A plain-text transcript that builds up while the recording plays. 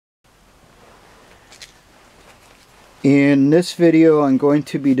In this video, I'm going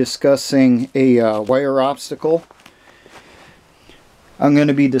to be discussing a wire obstacle. I'm going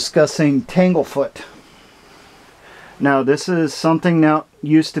to be discussing Tanglefoot. Now, this is something that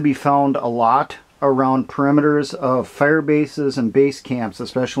used to be found a lot around perimeters of fire bases and base camps,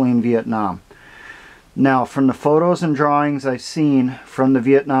 especially in Vietnam. Now, from the photos and drawings I've seen from the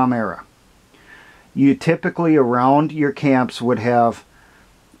Vietnam era, you typically around your camps would have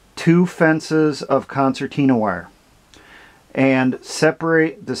two fences of concertina wire. And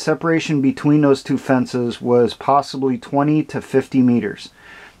the separation between those two fences was possibly 20 to 50 meters.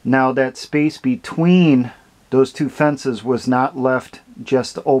 Now, that space between those two fences was not left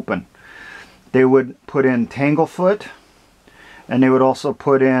just open. They would put in Tanglefoot, and they would also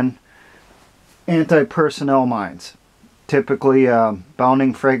put in anti-personnel mines, typically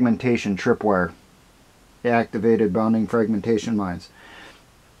bounding fragmentation tripwire, activated bounding fragmentation mines.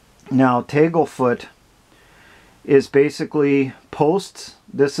 Now, Tanglefoot is basically posts.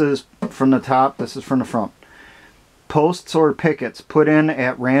 This is from the top, this is from the front. Posts or pickets put in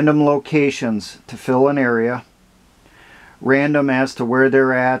at random locations to fill an area. Random as to where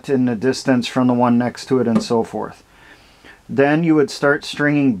they're at in the distance from the one next to it and so forth. Then you would start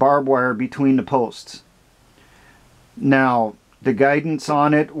stringing barbed wire between the posts. Now, the guidance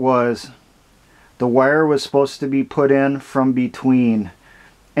on it was the wire was supposed to be put in from between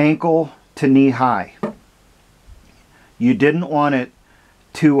ankle to knee high. You didn't want it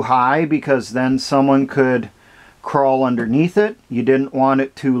too high because then someone could crawl underneath it. You didn't want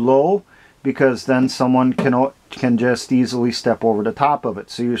it too low because then someone can just easily step over the top of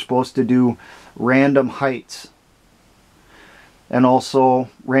it. So you're supposed to do random heights and also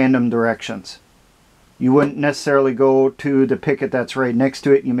random directions. You wouldn't necessarily go to the picket that's right next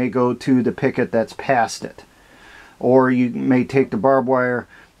to it. You may go to the picket that's past it. Or you may take the barbed wire,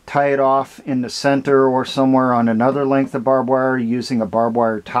 tie it off in the center or somewhere on another length of barbed wire using a barbed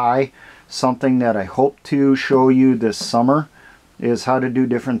wire tie. Something that I hope to show you this summer is how to do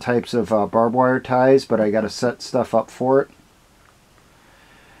different types of barbed wire ties, but I got to set stuff up for it.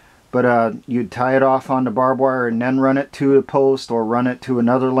 But you'd tie it off on the barbed wire and then run it to a post, or run it to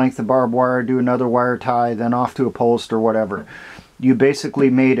another length of barbed wire, do another wire tie, then off to a post or whatever. You basically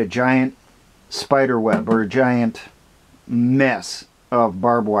made a giant spider web or a giant mess of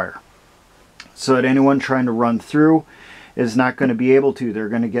barbed wire, so that anyone trying to run through is not going to be able to. They're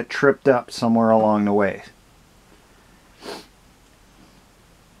going to get tripped up somewhere along the way.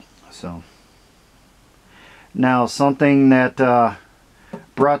 So now, something that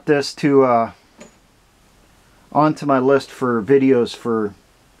brought this to onto my list for videos for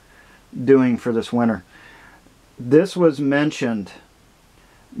doing for this winter. This was mentioned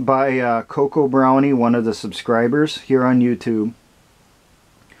by Coco Brownie, one of the subscribers here on YouTube,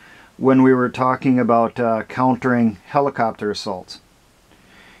 when we were talking about countering helicopter assaults.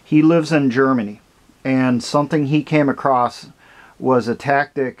 He lives in Germany, and something he came across was a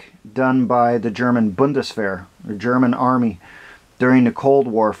tactic done by the German Bundeswehr, or German army, during the Cold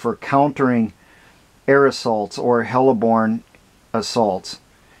War for countering air assaults or heliborne assaults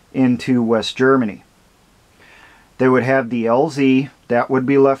into West Germany. They would have the LZ that would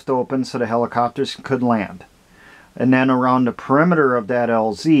be left open so the helicopters could land. And then around the perimeter of that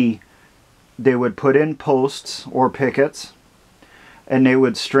LZ, they would put in posts or pickets, and they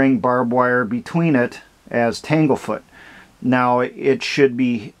would string barbed wire between it as Tanglefoot. Now, it should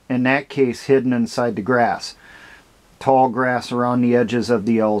be, in that case, hidden inside the grass. Tall grass around the edges of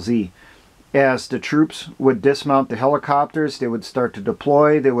the LZ. As the troops would dismount the helicopters, they would start to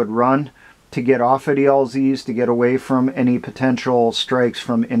deploy, they would run to get off of the LZs, to get away from any potential strikes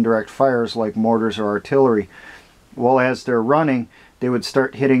from indirect fires like mortars or artillery. Well, as they're running, they would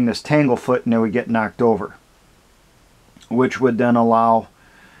start hitting this Tanglefoot and they would get knocked over, which would then allow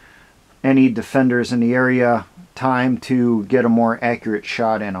any defenders in the area time to get a more accurate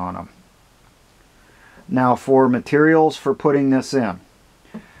shot in on them. Now, for materials for putting this in,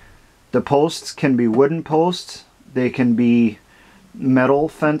 the posts can be wooden posts, they can be metal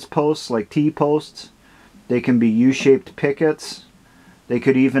fence posts like T-posts, they can be U-shaped pickets, they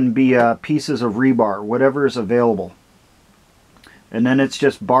could even be pieces of rebar, whatever is available. And then it's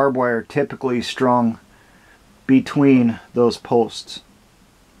just barbed wire typically strung between those posts.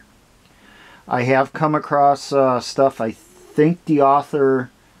 I have come across stuff, I think the author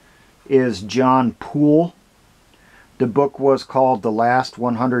is John Poole. The book was called The Last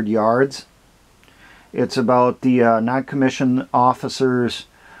 100 Yards. It's about the non-commissioned officer's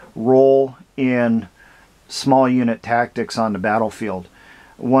role in small unit tactics on the battlefield.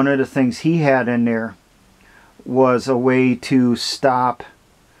 One of the things he had in there was a way to stop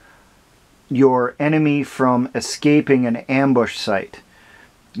your enemy from escaping an ambush site.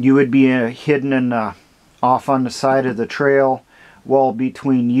 You would be hidden in off on the side of the trail, while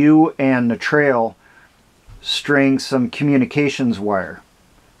between you and the trail string some communications wire,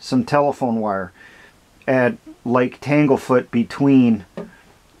 some telephone wire, at like Tanglefoot between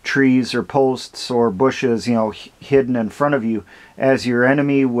trees or posts or bushes, you know, hidden in front of you. As your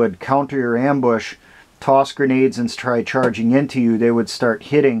enemy would counter your ambush, toss grenades and try charging into you, they would start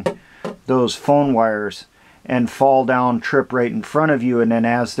hitting those phone wires and fall down, trip right in front of you, and then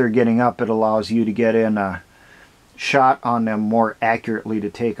as they're getting up, it allows you to get in a shot on them more accurately to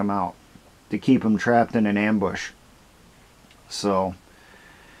take them out, to keep them trapped in an ambush. So,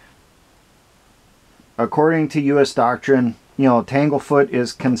 according to U.S. doctrine, you know, Tanglefoot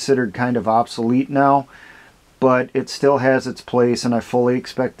is considered kind of obsolete now, but it still has its place, and I fully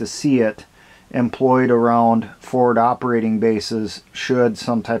expect to see it employed around forward operating bases should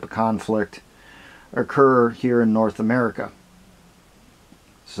some type of conflict occur here in North America.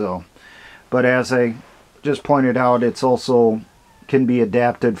 So, but as I just pointed out, it's also can be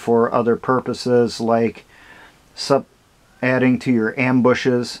adapted for other purposes, like adding to your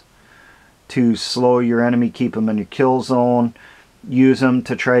ambushes to slow your enemy, keep them in your kill zone, use them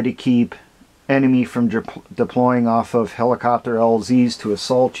to try to keep enemy from deploying off of helicopter LZs to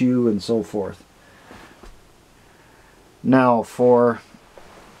assault you, and so forth. Now, for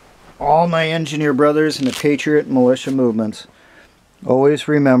all my engineer brothers in the Patriot and militia movements, always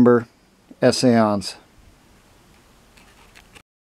remember, essayons.